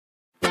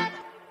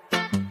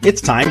It's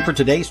time for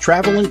today's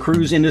travel and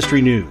cruise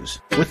industry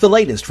news. With the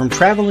latest from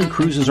travel and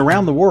cruises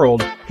around the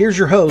world, here's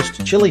your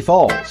host, Chillie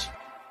Falls.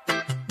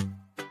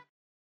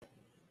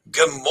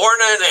 Good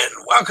morning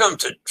and welcome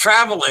to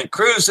Travel and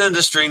Cruise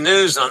Industry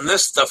News on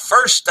this, the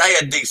first day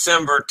of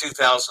December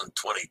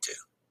 2022.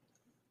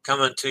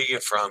 Coming to you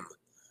from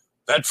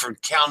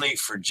Bedford County,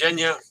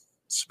 Virginia.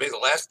 This will be the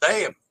last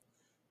day of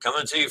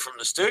coming to you from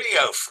the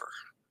studio for,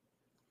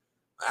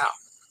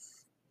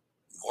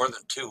 more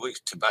than 2 weeks,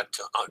 to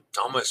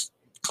almost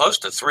close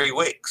to 3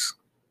 weeks.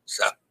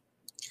 So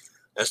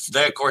this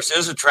today, of course,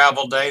 is a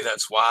travel day.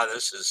 That's why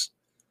this is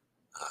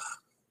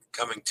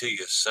coming to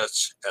you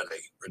such at a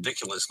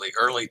ridiculously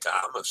early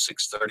time of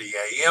 6:30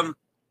 a.m.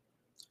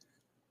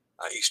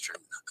 Eastern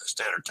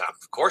Standard Time,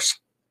 of course.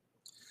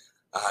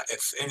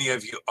 If any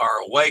of you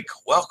are awake,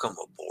 welcome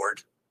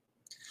aboard.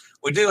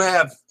 We do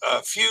have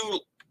a few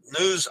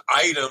news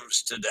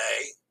items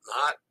today,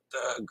 not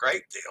a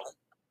great deal,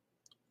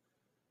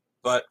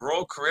 but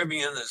Royal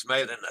Caribbean has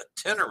made an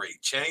itinerary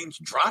change,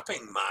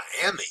 dropping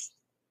Miami.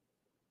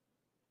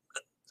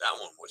 That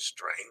one was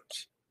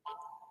strange.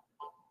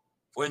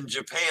 When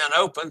Japan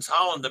opens,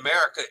 Holland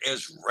America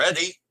is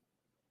ready.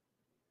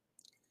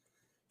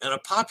 And a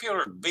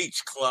popular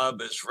beach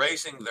club is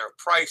raising their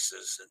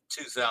prices in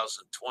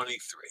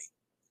 2023.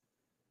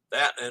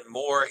 That and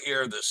more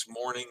here this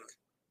morning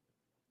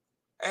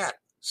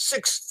at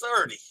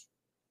 6:30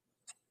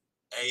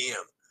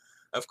 a.m.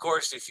 Of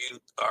course, if you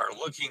are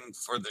looking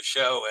for the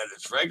show at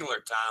its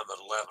regular time at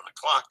 11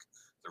 o'clock,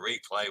 the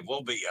replay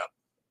will be up.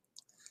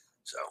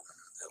 So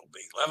it'll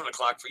be 11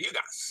 o'clock for you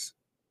guys.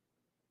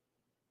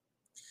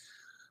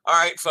 All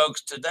right,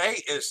 folks,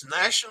 today is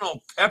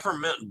National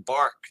Peppermint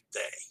Bark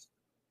Day.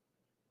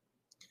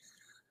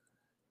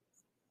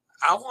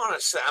 I want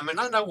to say, I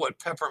know what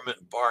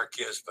peppermint bark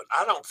is, but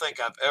I don't think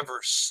I've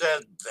ever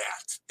said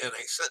that in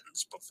a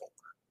sentence before.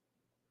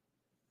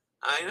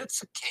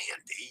 It's a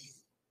candy.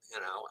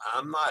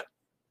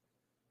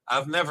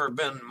 I've never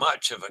been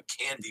much of a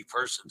candy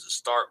person to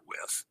start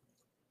with.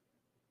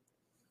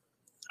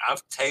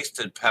 I've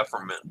tasted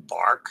peppermint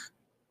bark.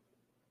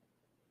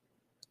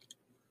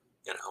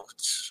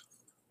 It's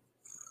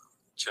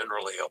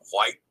generally a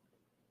white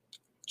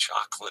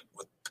chocolate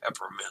with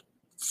peppermint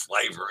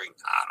flavoring.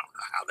 I don't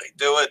know how they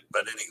do it,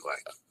 but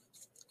anyway.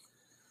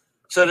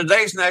 So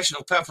today's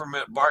National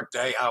Peppermint Bark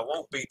Day. I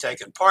won't be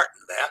taking part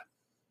in that.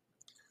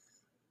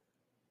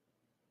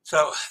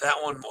 So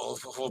that one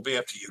will be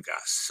up to you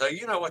guys. So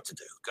you know what to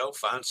do. Go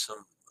find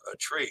a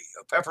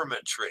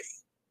peppermint tree,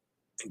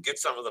 and get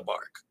some of the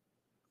bark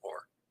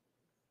or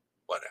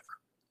whatever.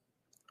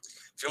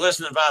 If you're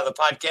listening via the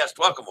podcast,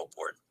 welcome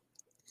aboard.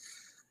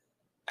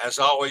 As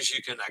always,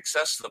 you can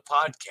access the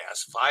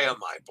podcast via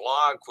my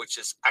blog, which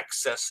is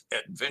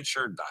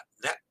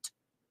accessadventure.net,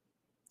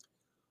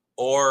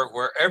 or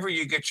wherever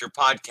you get your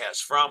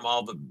podcasts from,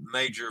 all the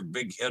major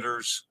big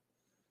hitters,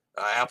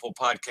 Apple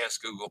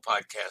Podcasts, Google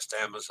Podcasts,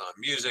 Amazon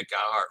Music,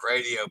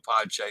 iHeartRadio,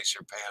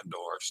 Podchaser,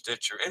 Pandora,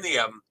 Stitcher, any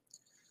of them.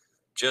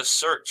 Just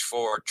search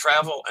for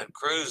Travel and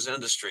Cruise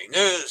Industry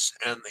News,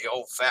 and the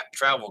old fat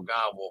travel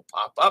guy will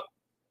pop up.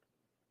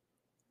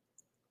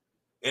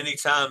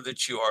 Anytime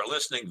that you are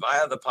listening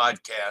via the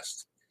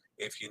podcast,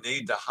 if you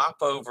need to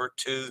hop over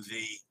to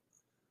the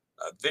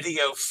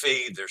video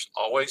feed, there's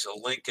always a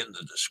link in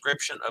the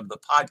description of the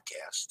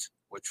podcast,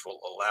 which will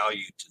allow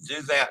you to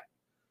do that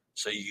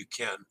so you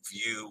can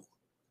view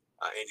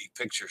any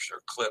pictures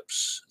or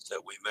clips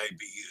that we may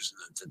be using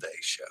in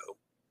today's show,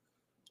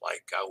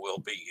 like I will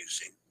be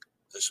using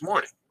this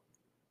morning.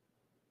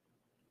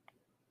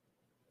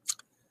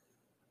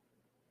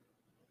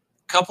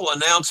 Couple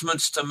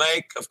announcements to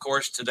make. Of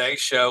course, today's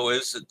show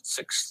is at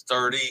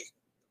 6:30.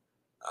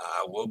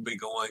 We'll be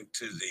going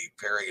to the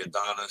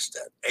Periodontist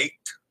at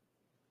 8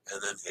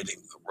 and then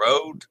hitting the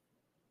road.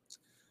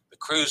 The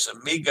Cruise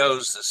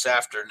Amigos this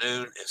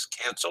afternoon is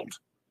canceled.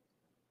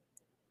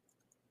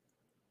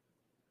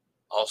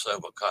 Also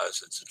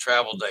because it's a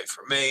travel day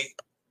for me.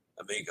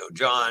 Amigo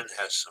John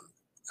has some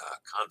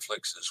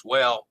conflicts as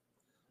well.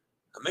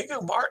 Amigo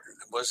Martin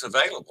was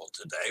available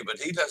today, but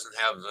he doesn't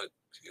have the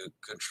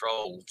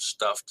control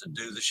stuff to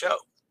do the show.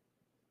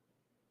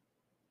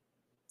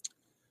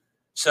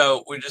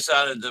 So we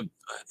decided the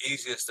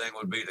easiest thing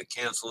would be to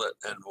cancel it,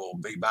 and we'll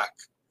be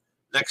back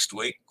next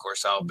week. Of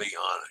course, I'll be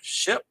on a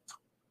ship,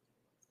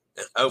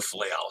 and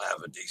hopefully I'll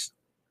have a decent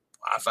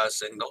Wi-Fi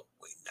signal.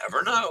 We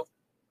never know.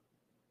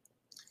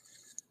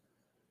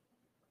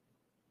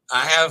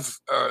 I have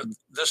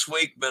this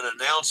week been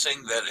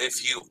announcing that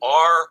if you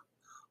are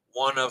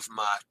one of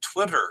my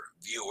Twitter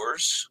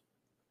viewers,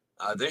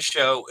 this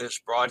show is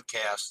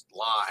broadcast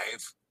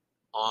live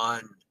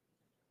on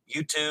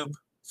YouTube,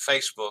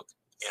 Facebook,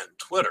 and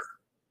Twitter.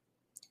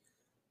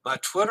 My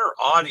Twitter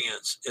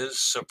audience is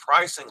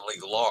surprisingly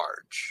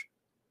large.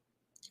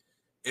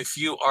 If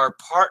you are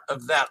part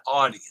of that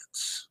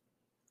audience,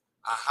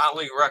 I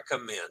highly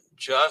recommend,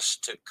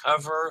 just to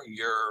cover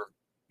your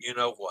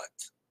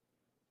you-know-what,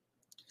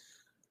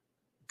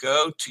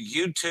 go to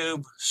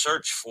YouTube,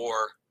 search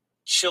for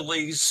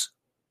Chillie's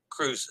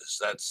Cruises.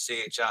 That's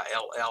CHILLIE'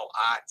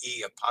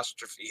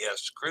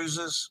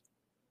 Cruises.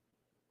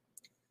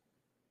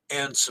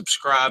 And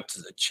subscribe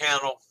to the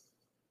channel.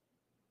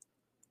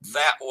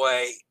 That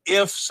way,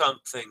 if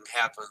something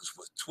happens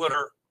with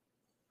Twitter,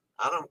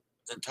 I don't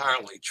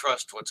entirely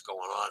trust what's going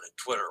on at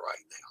Twitter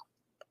right now.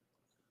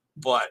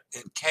 But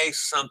in case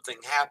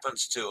something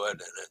happens to it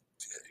and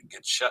it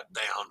gets shut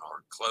down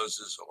or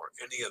closes or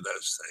any of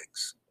those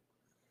things,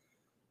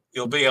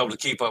 you'll be able to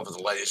keep up with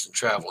the latest in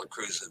travel and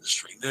cruise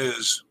industry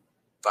news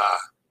by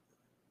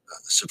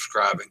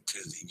subscribing to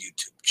the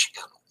YouTube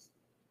channel.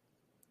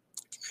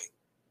 Okay.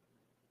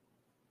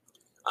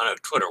 I know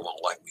Twitter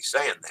won't like me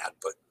saying that,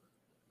 but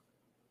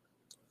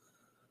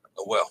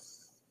oh well.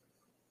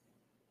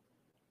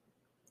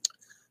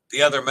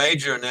 The other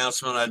major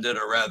announcement, I did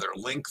a rather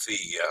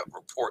lengthy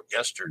report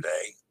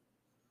yesterday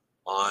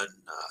on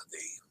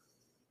the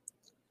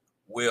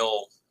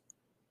Wheel,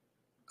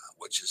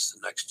 which is the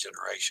next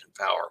generation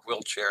power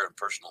wheelchair and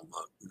personal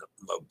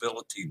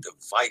mobility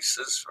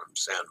devices from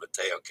San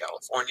Mateo,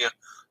 California,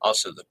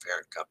 also the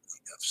parent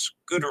company of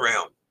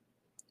Scootaround.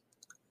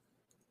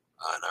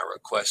 And I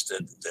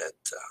requested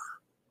that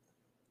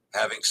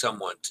having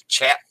someone to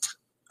chat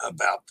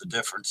about the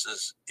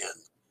differences in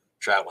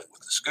traveling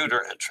with a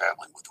scooter and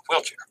traveling with a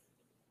wheelchair.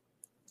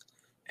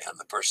 And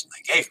the person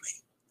they gave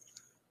me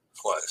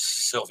was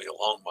Sylvia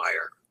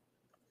Longmire,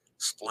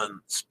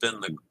 Spin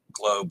the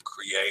Globe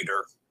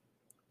creator.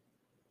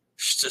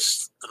 She's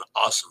just an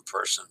awesome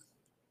person.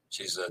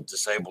 She's a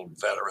disabled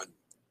veteran,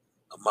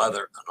 a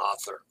mother, an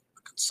author,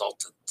 a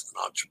consultant, an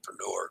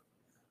entrepreneur,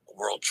 a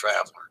world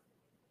traveler.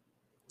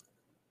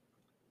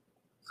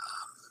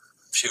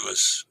 She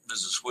was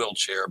Mrs.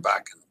 Wheelchair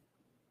back in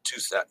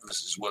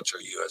Mrs.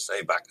 Wheelchair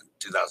USA back in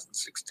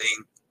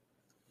 2016.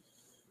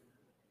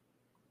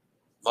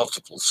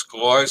 Multiple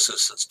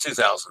sclerosis since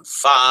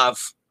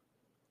 2005.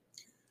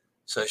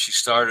 So she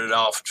started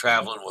off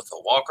traveling with a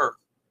walker,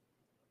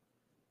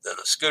 then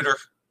a scooter,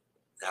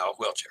 now a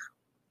wheelchair.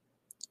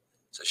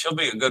 So she'll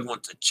be a good one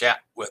to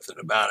chat with it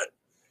about it.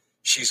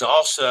 She's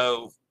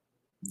also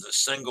the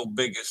single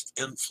biggest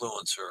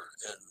influencer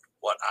in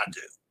what I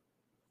do.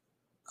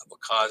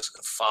 Because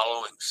of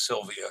following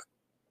Sylvia,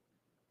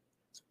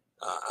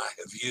 I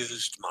have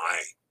used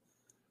my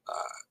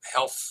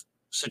health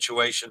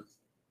situation,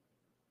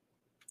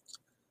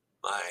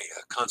 my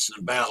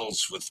constant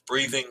battles with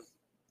breathing.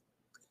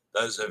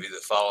 Those of you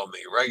that follow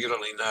me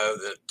regularly know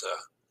that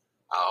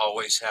I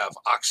always have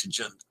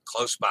oxygen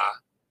close by.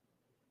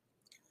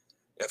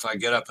 If I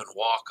get up and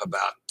walk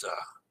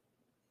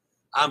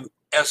I'm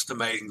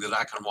estimating that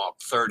I can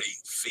walk 30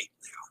 feet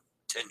now,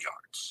 10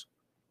 yards,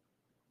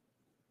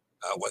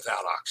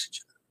 without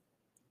oxygen.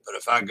 But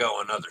if I go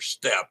another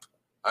step,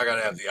 I got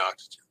to have the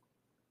oxygen.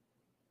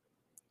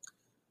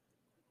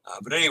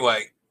 But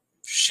anyway,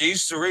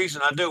 she's the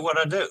reason I do what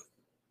I do.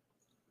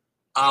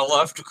 I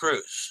love to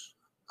cruise.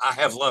 I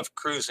have loved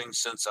cruising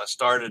since I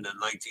started in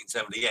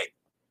 1978.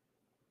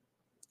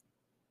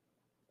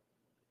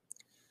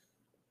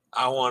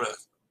 I want to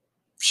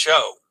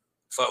show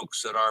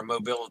folks that are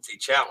mobility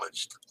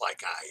challenged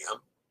like I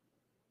am,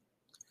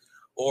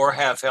 or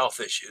have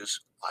health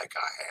issues like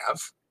I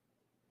have,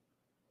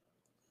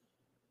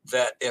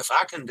 that if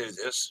I can do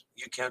this,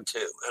 you can too.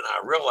 And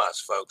I realize,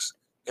 folks,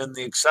 in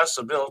the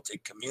accessibility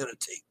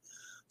community,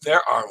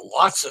 there are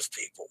lots of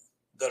people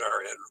that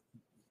are in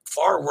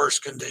far worse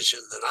condition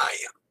than I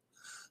am.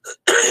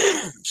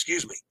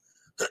 Excuse me.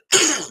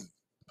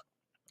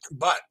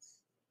 But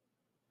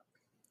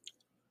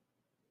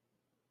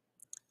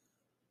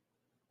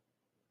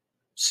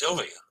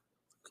Sylvia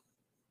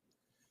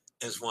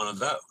is one of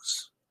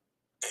those.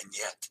 And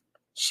yet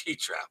she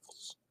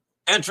travels,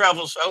 and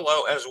travels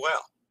solo as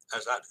well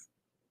as I do.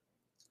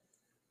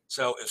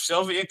 So if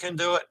Sylvia can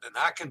do it, then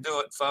I can do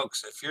it,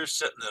 folks. If you're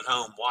sitting at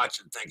home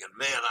watching thinking,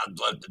 man, I'd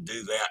love to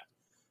do that,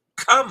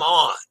 come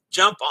on,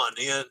 jump on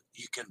in.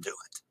 You can do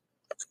it.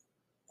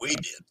 We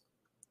did.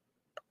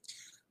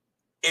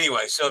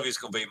 Anyway, Sylvia's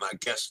going to be my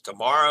guest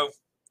tomorrow.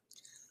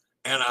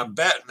 And I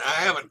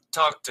haven't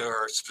talked to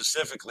her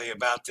specifically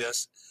about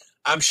this.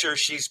 I'm sure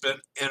she's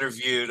been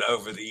interviewed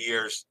over the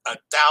years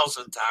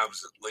 1,000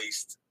 times at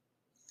least.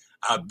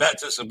 I bet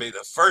this will be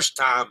the first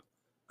time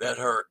that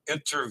her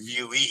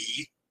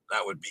interviewee,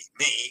 that would be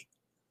me,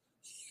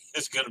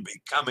 is going to be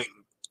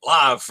coming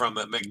live from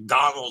a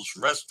McDonald's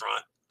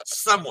restaurant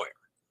somewhere.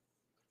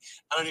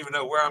 I don't even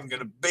know where I'm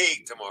going to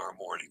be tomorrow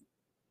morning.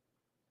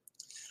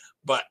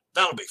 But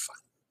that'll be fun.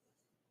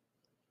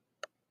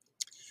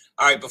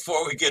 All right,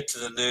 before we get to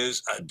the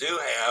news, I do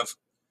have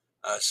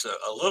a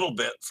little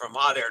bit from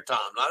Hot Air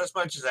Tom. Not as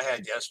much as I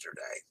had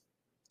yesterday.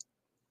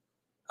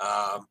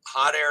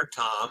 Hot Air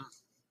Tom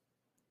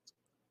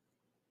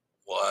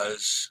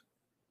was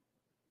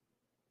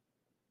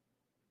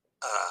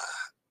I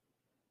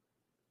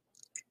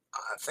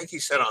think he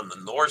said on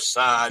the north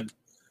side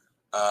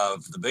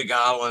of the Big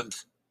Island,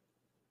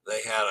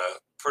 they had a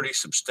pretty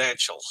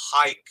substantial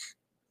hike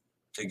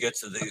to get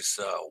to these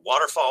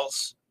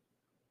waterfalls.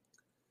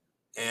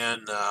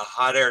 And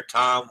Hot Air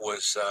Tom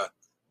was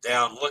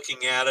down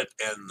looking at it,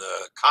 and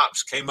the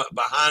cops came up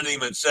behind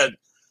him and said,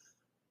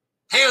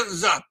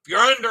 "Hands up, you're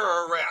under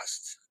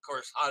arrest." Of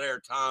course, Hot Air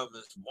Tom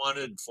is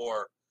wanted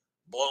for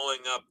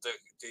blowing up the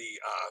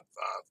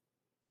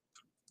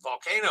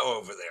volcano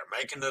over there,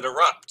 making it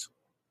erupt.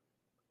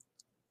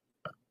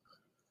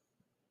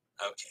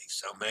 Okay,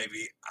 so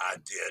maybe I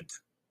did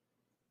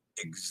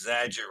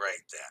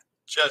exaggerate that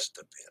just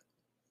a bit.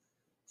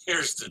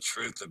 Here's the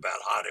truth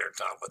about Hot Air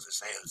Tom with his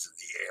hands in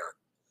the air.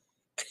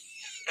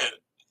 And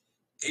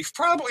he's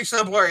probably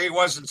somewhere he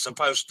wasn't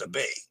supposed to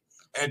be.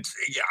 And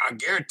yeah, I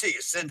guarantee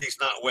you, Cindy's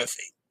not with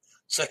him.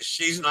 So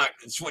she's not,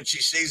 when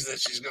she sees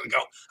this, she's going to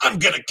go, "I'm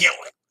going to kill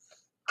him.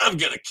 I'm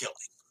going to kill him."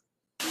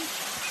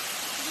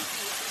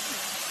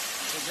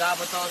 Good job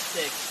with those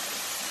sticks.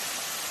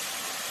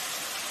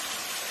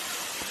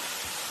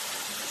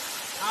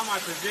 How my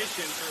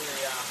position for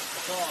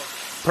the dog?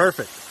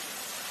 Perfect.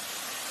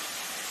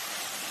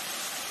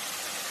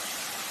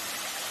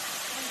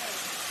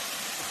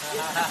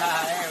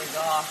 There we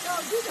go.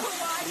 No, do the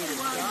Hawaiian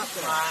one.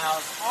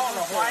 Smile. Oh,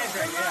 the Hawaiian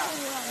thing, yeah.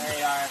 There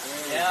you are.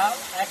 Yep,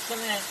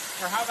 excellent.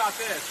 Or how about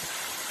this?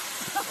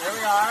 There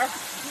we are.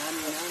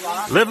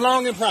 Live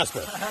long and prosper.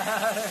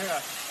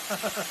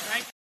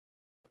 Thank you.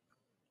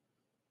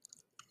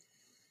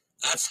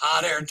 That's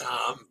Hot Air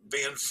Tom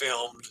being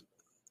filmed,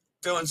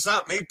 doing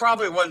something he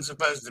probably wasn't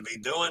supposed to be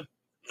doing,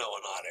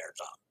 knowing Hot Air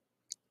Tom.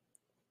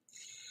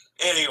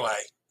 Anyway,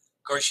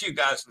 of course, you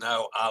guys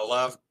know I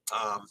love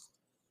Tom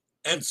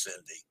and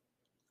Cindy,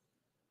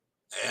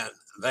 and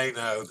they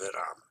know that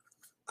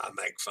I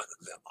make fun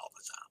of them all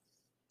the time.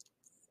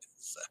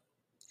 So,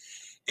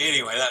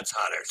 anyway, that's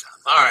Hot Air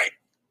Tom. All right,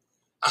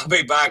 I'll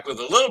be back with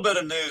a little bit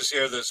of news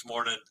here this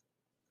morning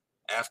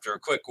after a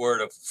quick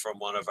word from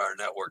one of our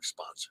network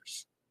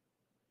sponsors.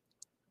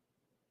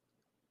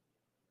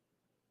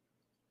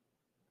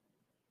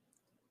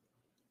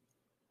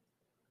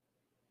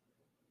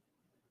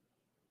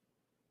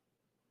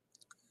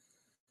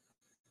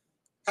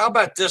 How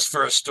about this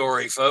for a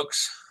story,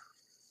 folks?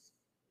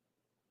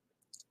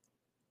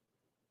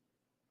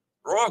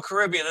 Royal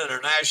Caribbean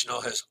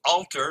International has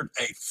altered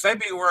a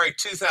February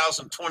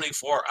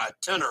 2024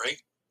 itinerary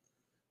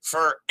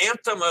for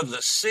Anthem of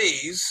the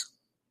Seas,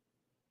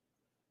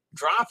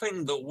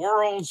 dropping the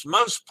world's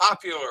most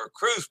popular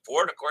cruise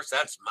port, of course,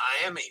 that's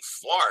Miami,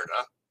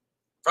 Florida,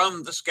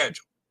 from the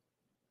schedule.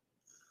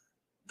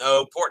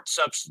 No port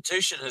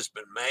substitution has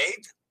been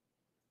made,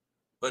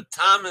 but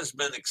time has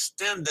been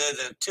extended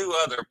in 2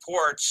 other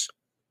ports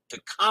to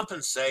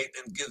compensate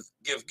and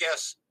give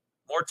guests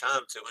more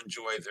time to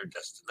enjoy their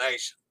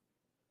destination.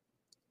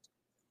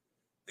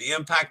 The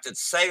impacted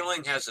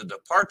sailing has a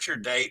departure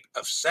date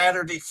of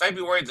Saturday,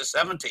 February the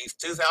 17th,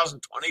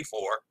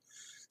 2024,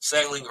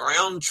 sailing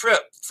round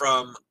trip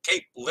from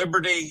Cape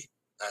Liberty,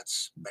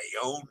 that's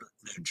Bayonne,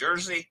 New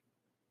Jersey,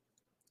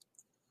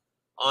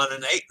 on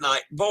an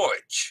 8-night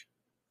voyage.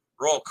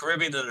 Royal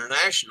Caribbean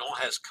International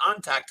has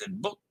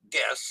contacted booked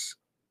guests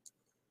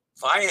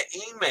via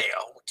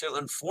email to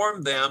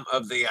inform them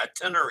of the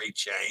itinerary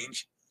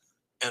change.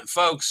 And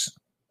folks,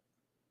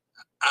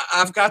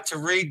 I've got to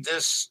read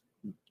this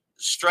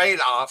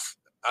straight off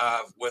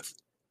with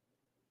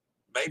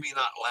maybe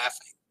not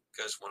laughing,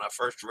 because when I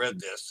first read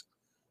this,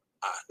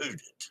 I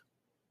hooted.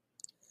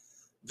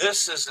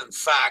 This is in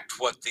fact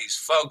what these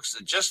folks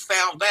that just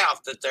found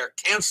out that they're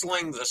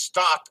canceling the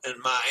stop in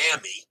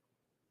Miami.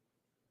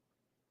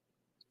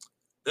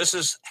 This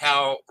is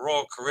how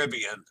Royal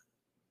Caribbean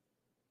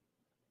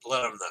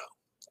let them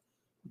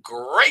know.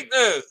 Great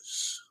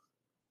news.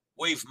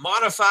 We've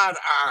modified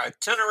our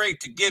itinerary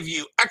to give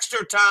you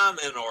extra time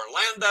in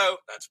Orlando,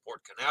 that's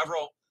Port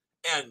Canaveral,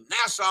 and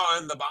Nassau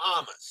in the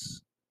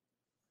Bahamas.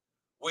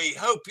 We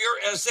hope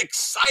you're as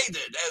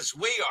excited as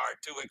we are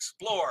to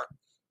explore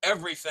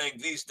everything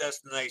these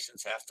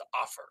destinations have to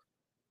offer.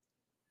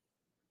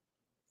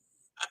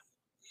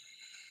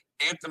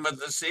 Anthem of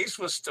the Seas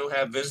was to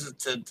have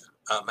visited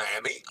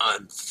Miami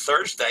on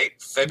Thursday,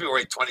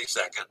 February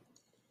 22nd,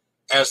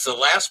 as the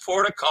last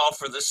port of call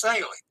for the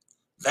sailing.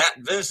 That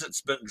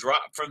visit's been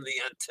dropped from the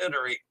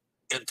itinerary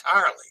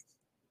entirely.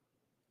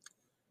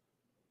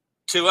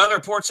 2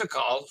 other ports of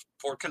call,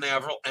 Port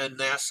Canaveral and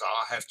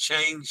Nassau, have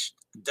changed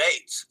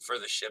dates for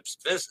the ship's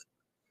visit.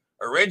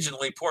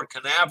 Originally, Port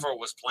Canaveral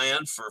was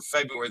planned for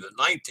February the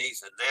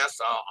 19th and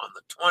Nassau on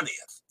the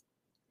 20th.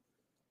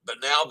 But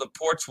now the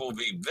ports will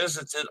be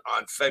visited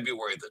on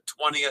February the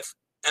 20th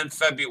and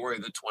February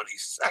the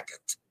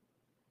 22nd.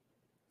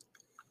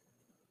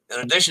 In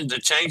addition to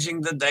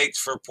changing the dates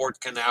for Port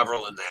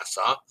Canaveral and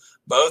Nassau,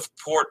 both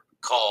port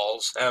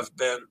calls have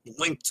been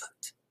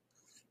lengthened.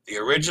 The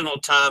original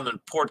time in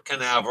Port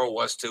Canaveral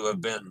was to have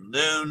been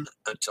noon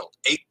until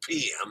 8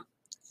 p.m.,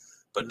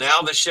 but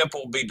now the ship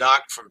will be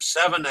docked from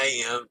 7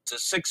 a.m. to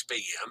 6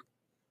 p.m.,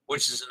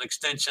 which is an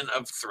extension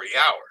of 3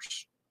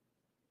 hours.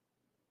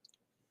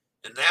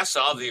 In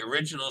Nassau, the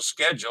original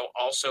schedule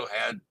also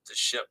had the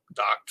ship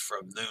docked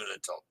from noon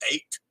until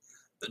 8.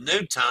 The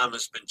new time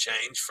has been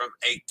changed from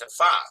 8 to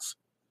 5,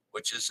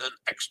 which is an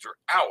extra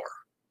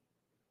hour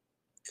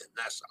in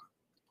Nassau.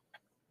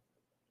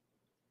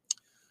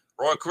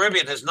 Royal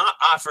Caribbean has not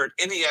offered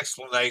any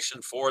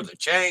explanation for the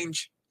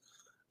change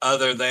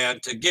other than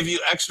to give you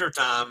extra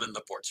time in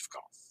the ports of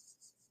call.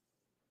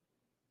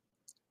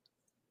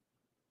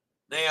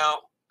 Now,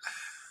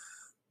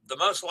 the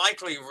most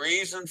likely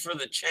reason for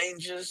the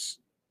changes,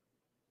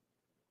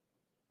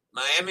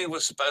 Miami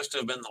was supposed to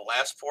have been the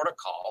last port of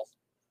call.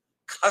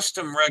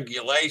 Custom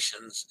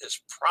regulations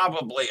is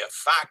probably a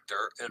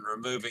factor in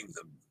removing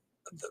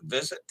the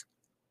visit.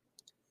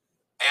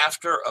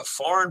 After a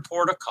foreign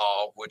port of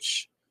call,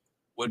 which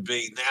would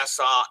be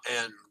Nassau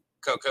and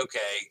Coco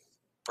Cay,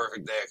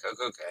 perfect day at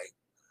Coco Cay,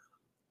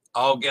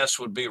 all guests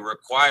would be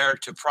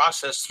required to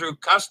process through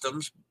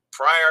customs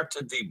prior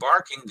to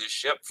debarking the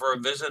ship for a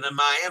visit in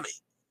Miami.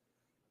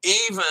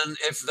 Even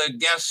if the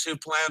guests who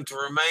plan to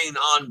remain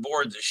on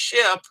board the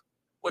ship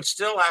would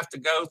still have to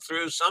go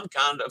through some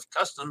kind of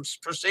customs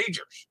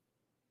procedures.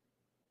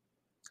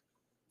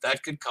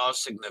 That could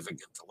cause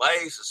significant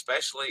delays,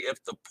 especially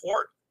if the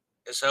port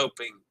is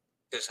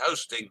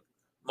hosting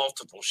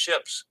multiple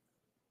ships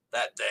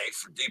that day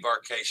for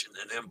debarkation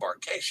and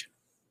embarkation.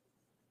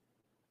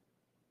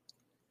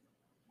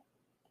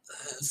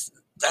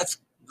 That's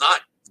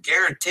not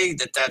guaranteed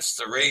that that's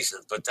the reason,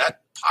 but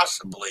that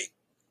possibly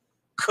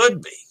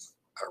could be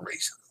a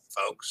reason,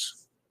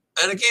 folks.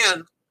 And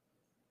again,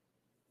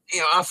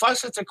 I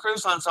fuss at the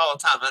cruise lines all the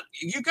time.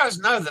 And you guys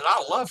know that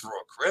I love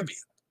Royal Caribbean.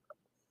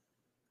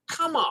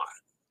 Come on,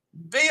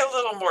 be a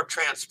little more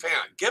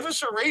transparent. Give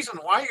us a reason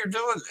why you're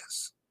doing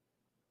this.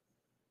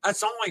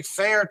 That's only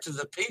fair to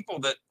the people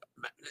that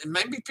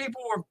maybe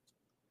people were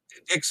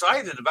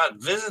excited about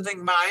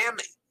visiting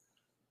Miami.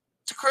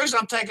 It's a cruise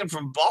I'm taking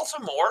from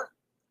Baltimore.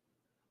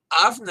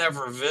 I've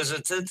never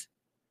visited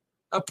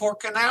a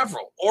Port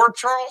Canaveral or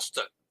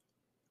Charleston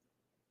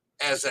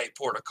as a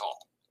port of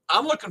call.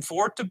 I'm looking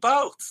forward to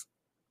both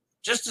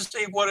just to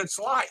see what it's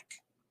like.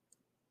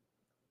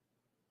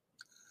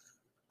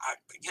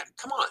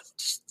 Come on,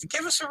 just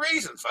give us a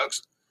reason,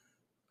 folks.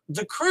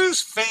 The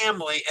cruise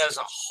family as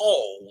a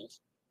whole,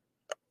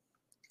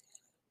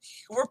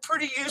 we're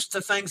pretty used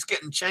to things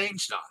getting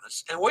changed on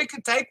us, and we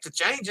can take the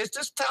changes.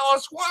 Just tell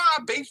us why.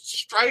 Be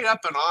straight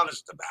up and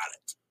honest about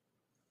it.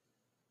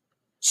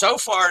 So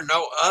far,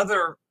 no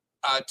other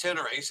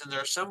itineraries, and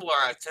there are similar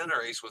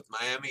itineraries with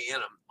Miami in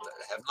them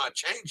that have not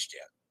changed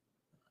yet.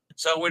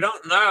 So we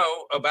don't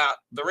know about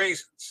the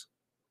reasons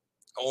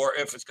or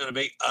if it's going to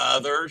be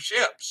other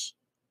ships,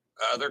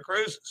 other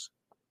cruises.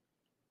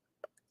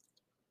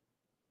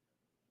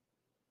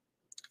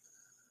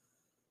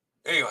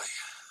 Anyway,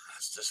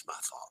 that's just my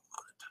thought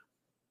on it.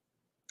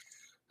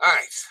 All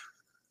right.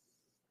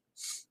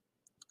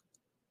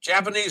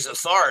 Japanese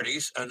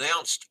authorities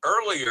announced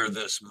earlier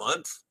this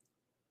month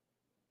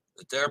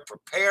that they're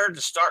prepared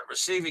to start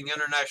receiving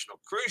international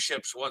cruise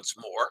ships once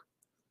more,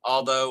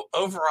 although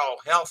overall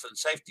health and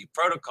safety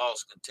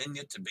protocols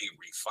continue to be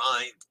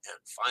refined and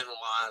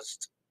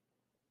finalized.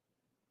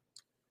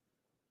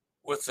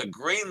 With the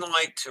green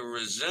light to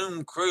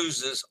resume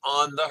cruises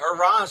on the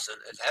horizon,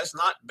 it has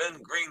not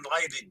been green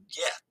lighted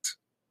yet.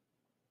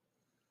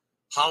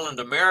 Holland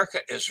America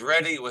is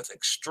ready with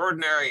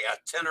extraordinary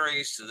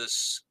itineraries to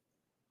this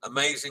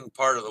amazing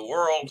part of the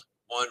world,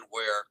 one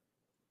where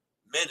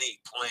many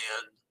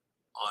plan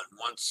on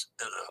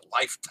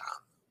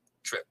once-in-a-lifetime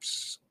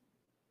trips.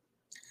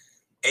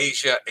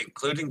 Asia,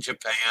 including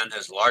Japan,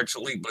 has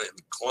largely been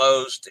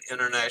closed to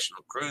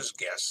international cruise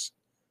guests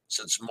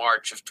since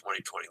March of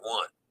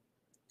 2021.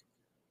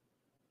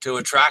 To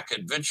attract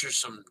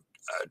adventurous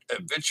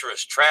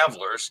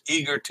travelers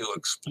eager to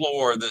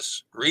explore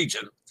this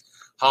region,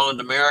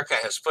 Holland America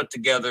has put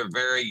together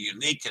very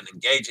unique and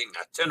engaging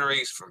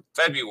itineraries from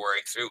February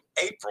through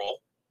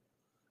April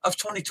of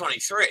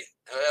 2023.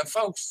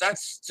 Folks,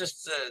 that's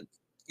just,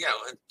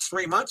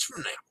 3 months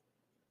from now.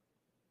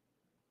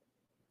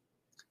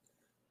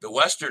 The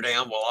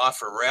Westerdam will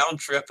offer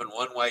round-trip and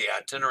one-way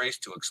itineraries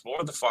to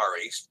explore the Far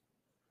East,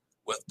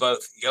 with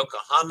both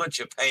Yokohama,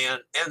 Japan,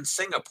 and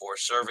Singapore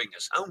serving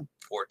as home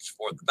ports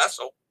for the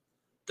vessel,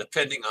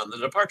 depending on the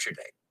departure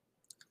date.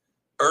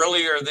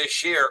 Earlier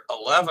this year,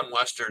 11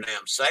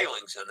 Westerdam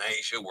sailings in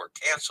Asia were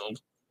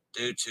canceled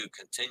due to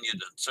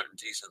continued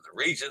uncertainties in the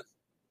region.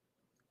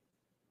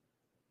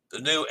 The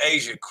new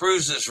Asia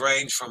cruises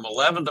range from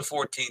 11 to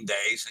 14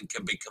 days and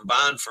can be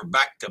combined for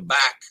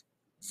back-to-back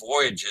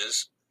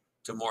voyages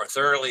to more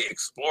thoroughly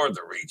explore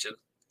the region,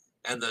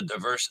 and the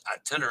diverse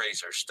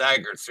itineraries are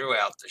staggered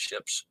throughout the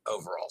ship's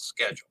overall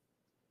schedule.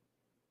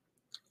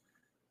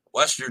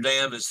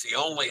 Westerdam is the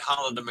only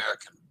Holland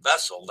American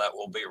vessel that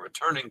will be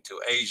returning to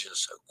Asia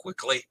so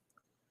quickly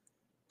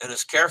and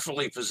is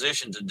carefully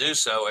positioned to do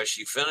so as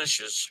she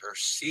finishes her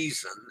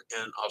season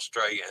in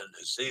Australia and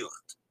New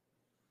Zealand.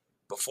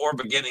 Before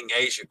beginning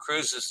Asia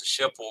cruises, the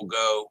ship will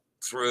go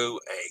through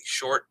a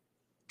short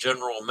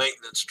general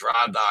maintenance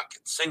dry dock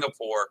in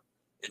Singapore,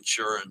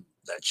 ensuring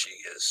that she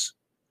is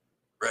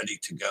ready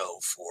to go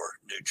for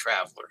new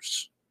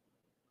travelers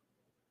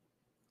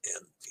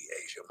in the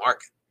Asia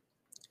market.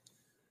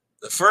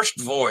 The first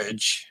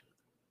voyage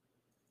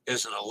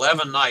is an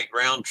 11-night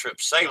round-trip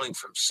sailing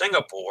from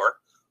Singapore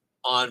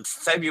on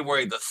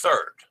February the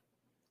 3rd.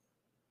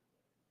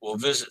 We'll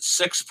visit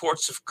 6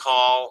 ports of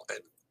call,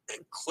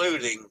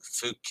 including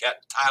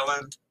Phuket,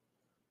 Thailand,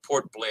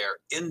 Port Blair,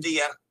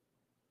 India,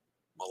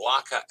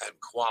 Malacca and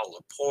Kuala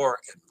Lumpur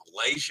in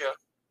Malaysia.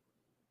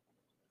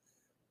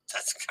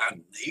 That's kind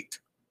of neat.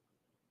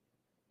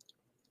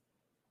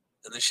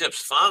 And the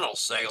ship's final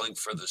sailing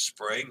for the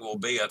spring will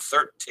be a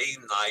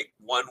 13-night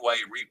one-way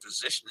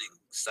repositioning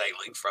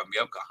sailing from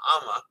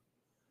Yokohama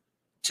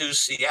to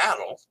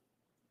Seattle,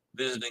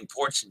 visiting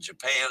ports in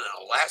Japan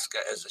and Alaska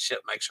as the ship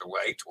makes her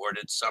way toward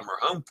its summer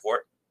home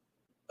port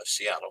of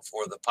Seattle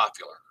for the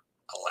popular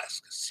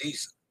Alaska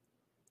season.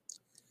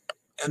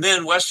 And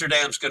then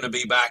Westerdam's going to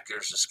be back.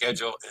 There's a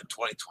schedule in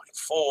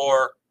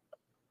 2024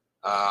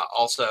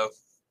 also.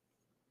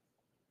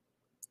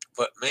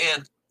 But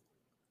man,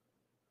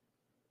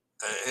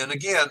 and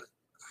again,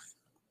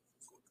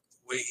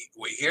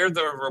 we hear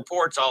the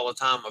reports all the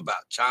time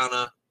about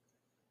China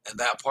and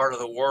that part of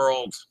the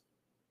world.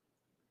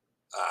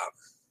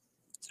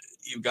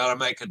 You've got to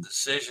make a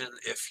decision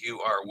if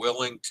you are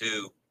willing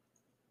to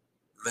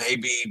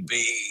maybe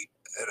be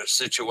in a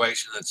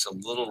situation that's a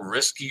little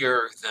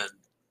riskier than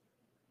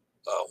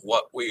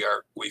what we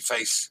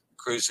face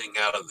cruising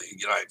out of the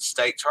United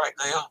States right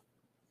now.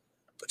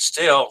 But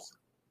still,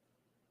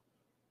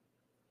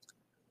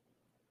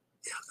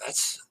 yeah,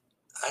 that's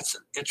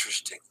an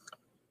interesting,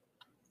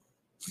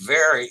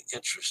 very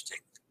interesting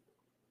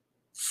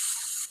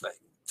thing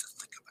to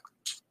think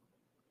about.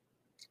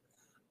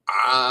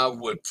 I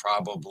would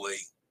probably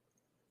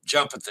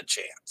jump at the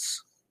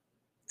chance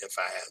if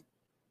I had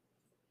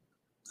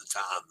the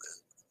time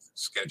and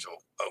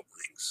schedule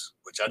openings,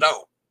 which I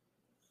don't.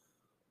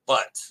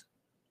 But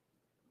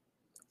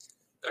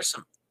there's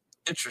some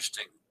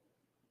interesting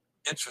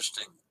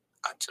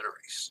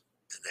itineraries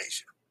in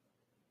Asia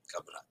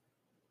coming up.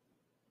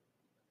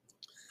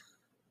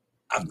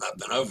 I've not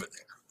been over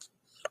there,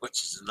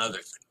 which is another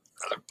thing,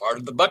 another part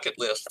of the bucket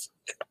list.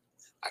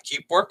 I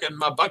keep working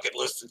my bucket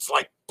list. It's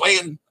like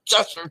playing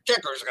chess or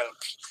checkers,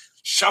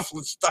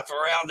 shuffling stuff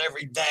around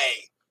every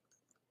day.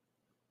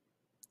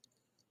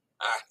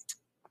 All right.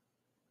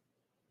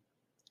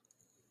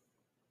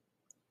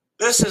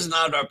 This is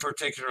not a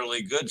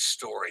particularly good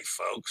story,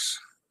 folks.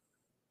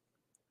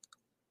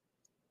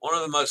 One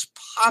of the most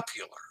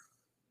popular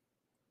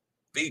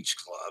beach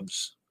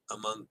clubs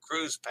among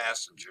cruise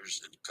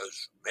passengers in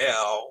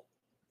Cozumel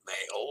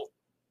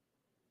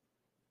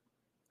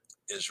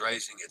is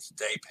raising its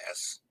day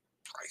pass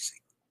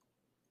pricing.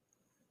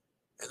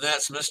 And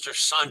that's Mr.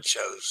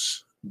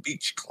 Sancho's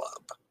Beach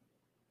Club.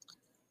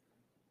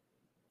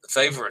 The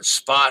favorite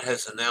spot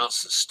has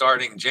announced that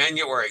starting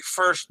January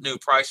 1st, new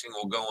pricing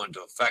will go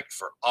into effect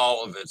for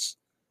all of its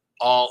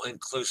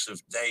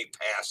all-inclusive day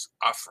pass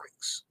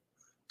offerings.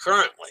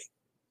 Currently,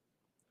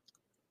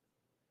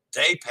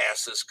 day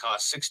passes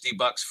cost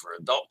 $60 for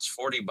adults,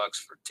 $40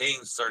 for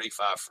teens,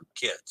 $35 for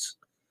kids.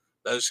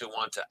 Those who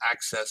want to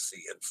access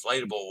the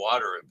inflatable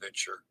water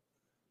adventure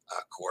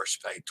course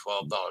pay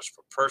 $12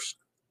 per person.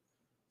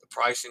 The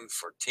pricing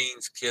for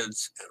teens,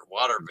 kids, and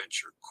water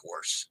adventure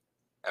course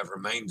have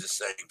remained the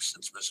same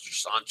since Mr.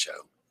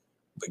 Sancho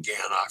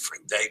began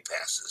offering day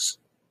passes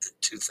in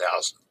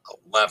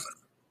 2011.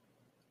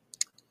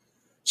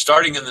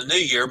 Starting in the new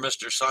year,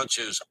 Mr.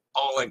 Sancho's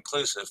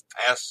all-inclusive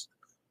pass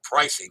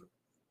pricing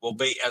will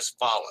be as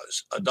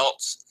follows.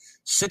 Adults,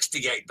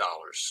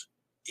 $68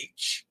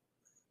 each.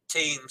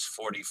 Teens,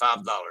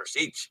 $45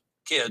 each.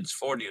 Kids,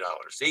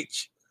 $40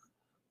 each.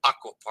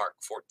 Aqua Park,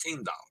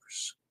 $14.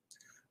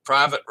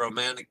 Private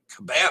romantic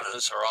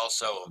cabanas are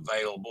also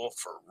available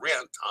for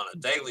rent on a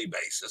daily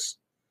basis,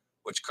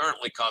 which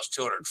currently costs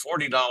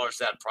 $240.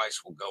 That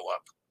price will go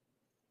up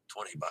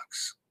 $20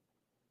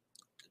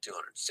 to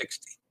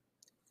 $260.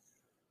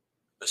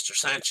 Mr.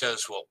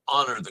 Sancho's will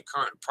honor the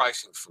current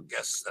pricing for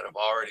guests that have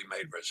already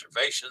made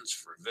reservations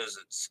for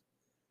visits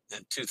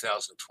in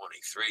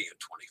 2023 and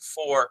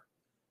 24.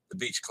 The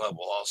Beach Club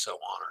will also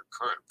honor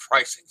current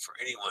pricing for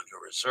anyone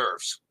who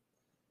reserves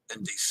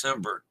in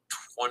December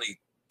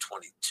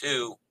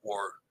 2022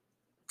 or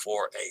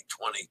for a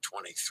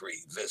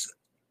 2023 visit.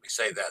 Let me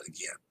say that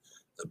again.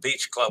 The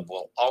Beach Club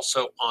will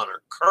also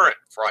honor current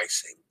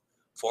pricing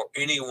for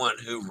anyone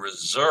who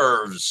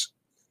reserves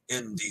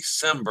in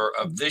December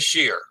of this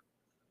year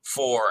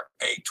for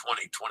a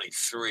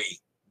 2023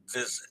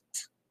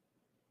 visit.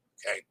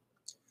 Okay.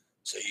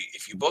 So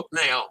if you book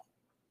now,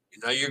 you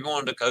know you're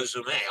going to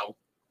Cozumel,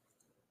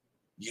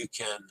 you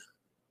can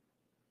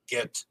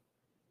get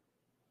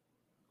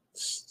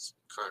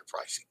current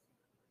pricing.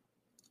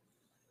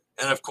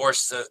 And of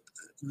course,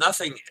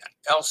 nothing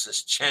else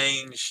has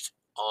changed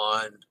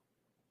on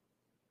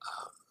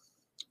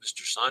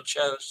Mr.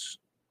 Sancho's.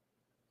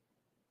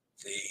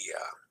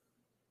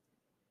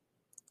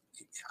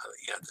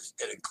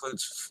 It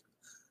includes,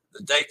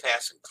 the day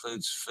pass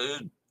includes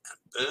food and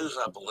booze,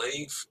 I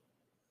believe.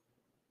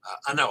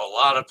 I know a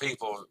lot of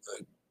people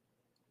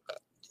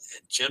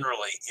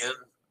generally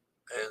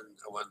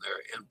when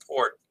they're in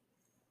port,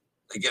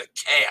 they get a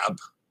cab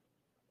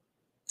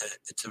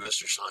to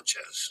Mr.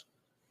 Sancho's.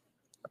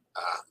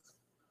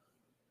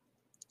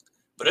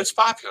 but it's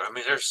popular. I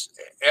mean, there's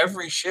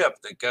every ship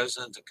that goes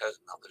into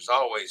Cozumel. There's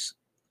always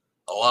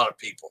a lot of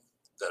people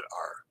that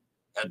are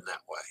heading that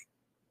way.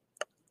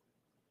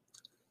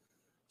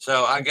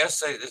 So I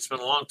guess it's been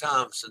a long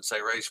time since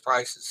they raised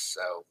prices.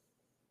 So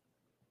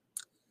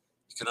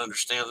you can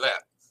understand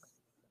that.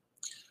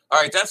 All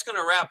right, that's going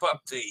to wrap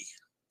up the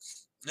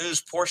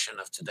news portion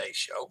of today's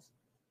show.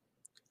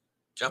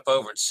 Jump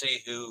over and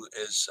see who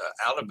is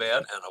out of bed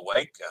and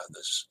awake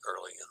this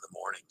early in the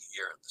morning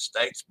here in the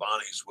States.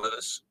 Bonnie's with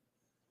us.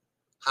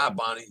 Hi,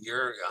 Bonnie.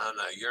 You're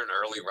an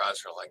early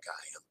riser like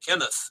I am.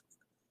 Kenneth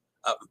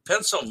up in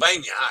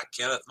Pennsylvania. Hi,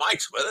 Kenneth.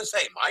 Mike's with us.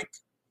 Hey, Mike.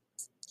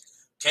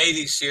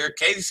 Katie's here.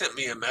 Katie sent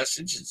me a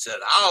message and said,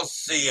 I'll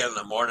see you in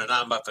the morning.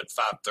 I'm up at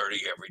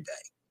 5:30 every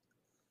day.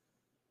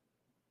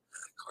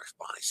 And of course,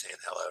 Bonnie's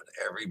saying hello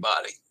to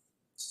everybody.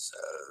 So,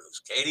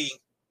 Katie.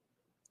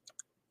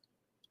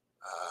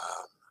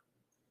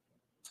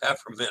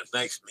 Peppermint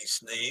makes me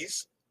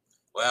sneeze.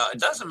 Well,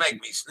 it doesn't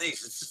make me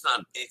sneeze. It's just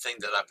not anything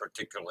that I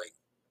particularly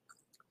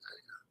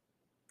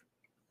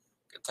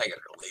can take it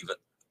or leave it.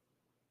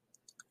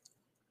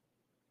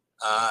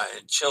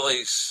 In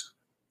Chili's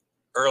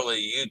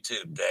early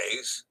YouTube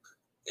days,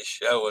 his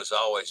show was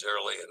always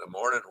early in the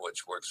morning,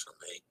 which works for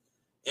me.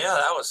 Yeah,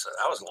 that was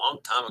a long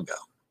time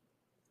ago.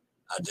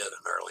 I did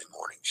an early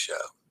morning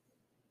show.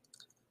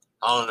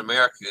 Holland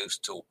America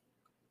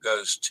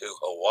goes to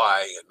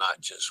Hawaii, and not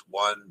just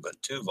one,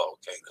 but two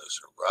volcanoes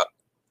erupt.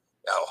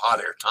 Now, Hot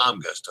Air Tom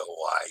goes to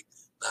Hawaii,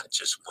 not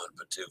just one,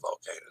 but two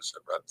volcanoes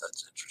erupt.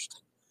 That's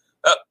interesting.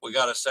 Oh, we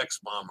got a sex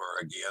bomber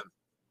again.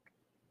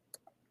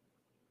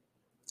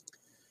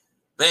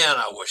 Man,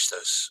 I wish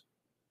those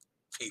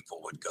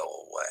people would go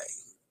away.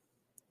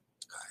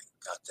 I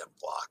got them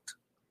blocked.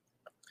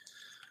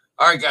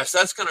 All right, guys,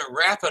 that's going to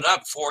wrap it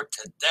up for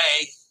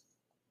today.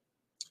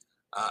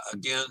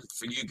 Again,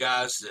 for you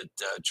guys that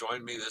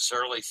joined me this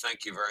early,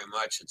 thank you very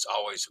much. It's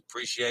always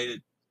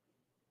appreciated.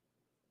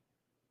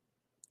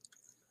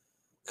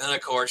 And,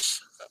 of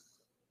course,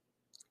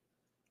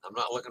 I'm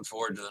not looking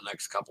forward to the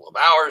next couple of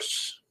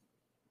hours,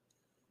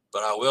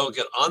 but I will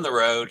get on the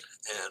road,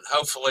 and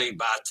hopefully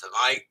by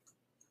tonight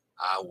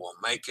I will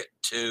make it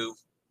to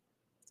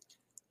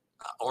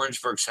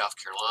Orangeburg, South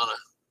Carolina.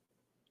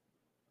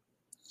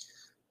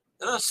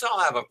 And I still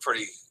have a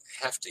pretty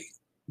hefty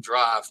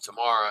drive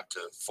tomorrow to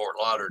Fort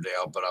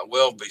Lauderdale, but I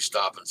will be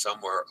stopping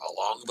somewhere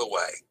along the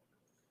way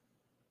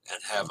and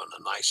having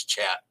a nice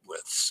chat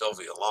with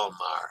Sylvia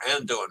Longmire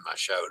and doing my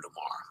show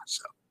tomorrow.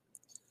 So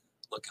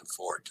looking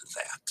forward to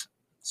that.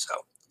 So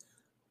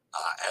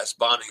as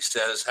Bonnie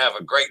says, have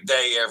a great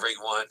day,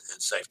 everyone,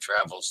 and safe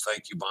travels.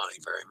 Thank you, Bonnie,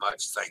 very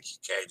much. Thank you,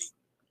 Katie.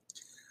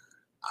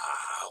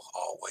 I'll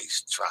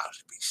always try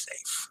to be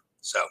safe.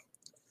 So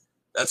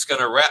that's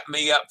going to wrap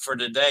me up for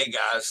today,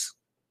 guys.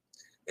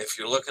 If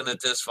you're looking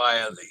at this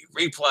via the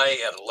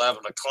replay at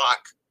 11 o'clock,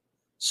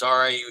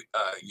 sorry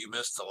you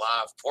missed the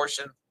live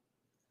portion,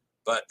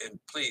 but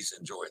please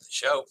enjoy the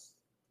show.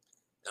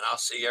 And I'll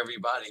see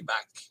everybody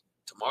back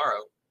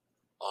tomorrow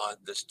on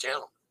this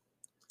channel.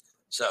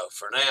 So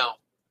for now,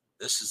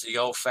 this is the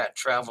old fat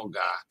travel guy.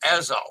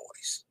 As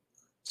always,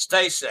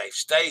 stay safe,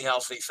 stay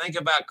healthy, think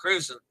about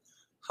cruising.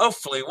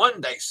 Hopefully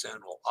one day soon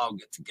we'll all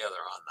get together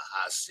on the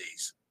high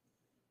seas.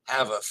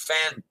 Have a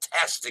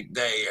fantastic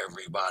day,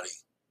 everybody.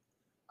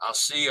 I'll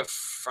see you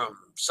from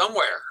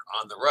somewhere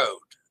on the road,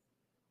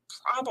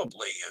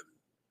 probably in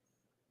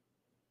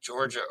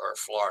Georgia or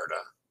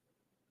Florida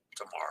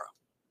tomorrow.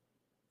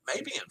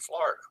 Maybe in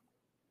Florida.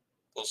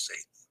 We'll see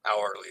how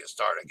early a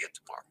start I get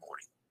tomorrow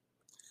morning.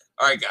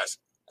 All right, guys,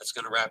 that's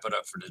going to wrap it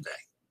up for today.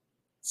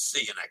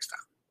 See you next time.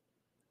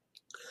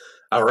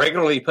 I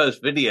regularly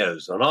post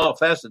videos on all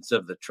facets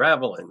of the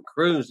travel and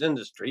cruise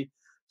industry.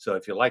 So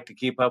if you like to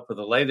keep up with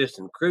the latest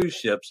in cruise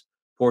ships,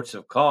 ports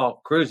of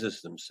call,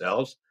 cruises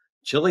themselves,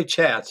 Chili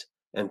chats,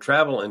 and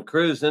travel and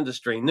cruise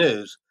industry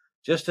news,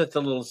 just hit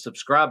the little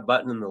subscribe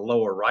button in the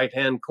lower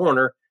right-hand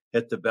corner.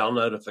 Hit the bell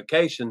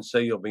notification so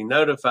you'll be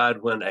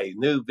notified when a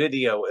new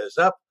video is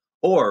up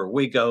or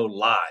we go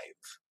live.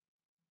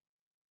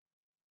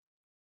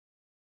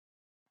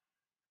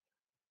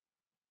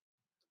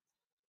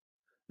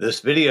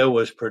 This video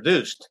was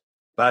produced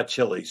by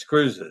Chili's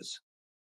Cruises.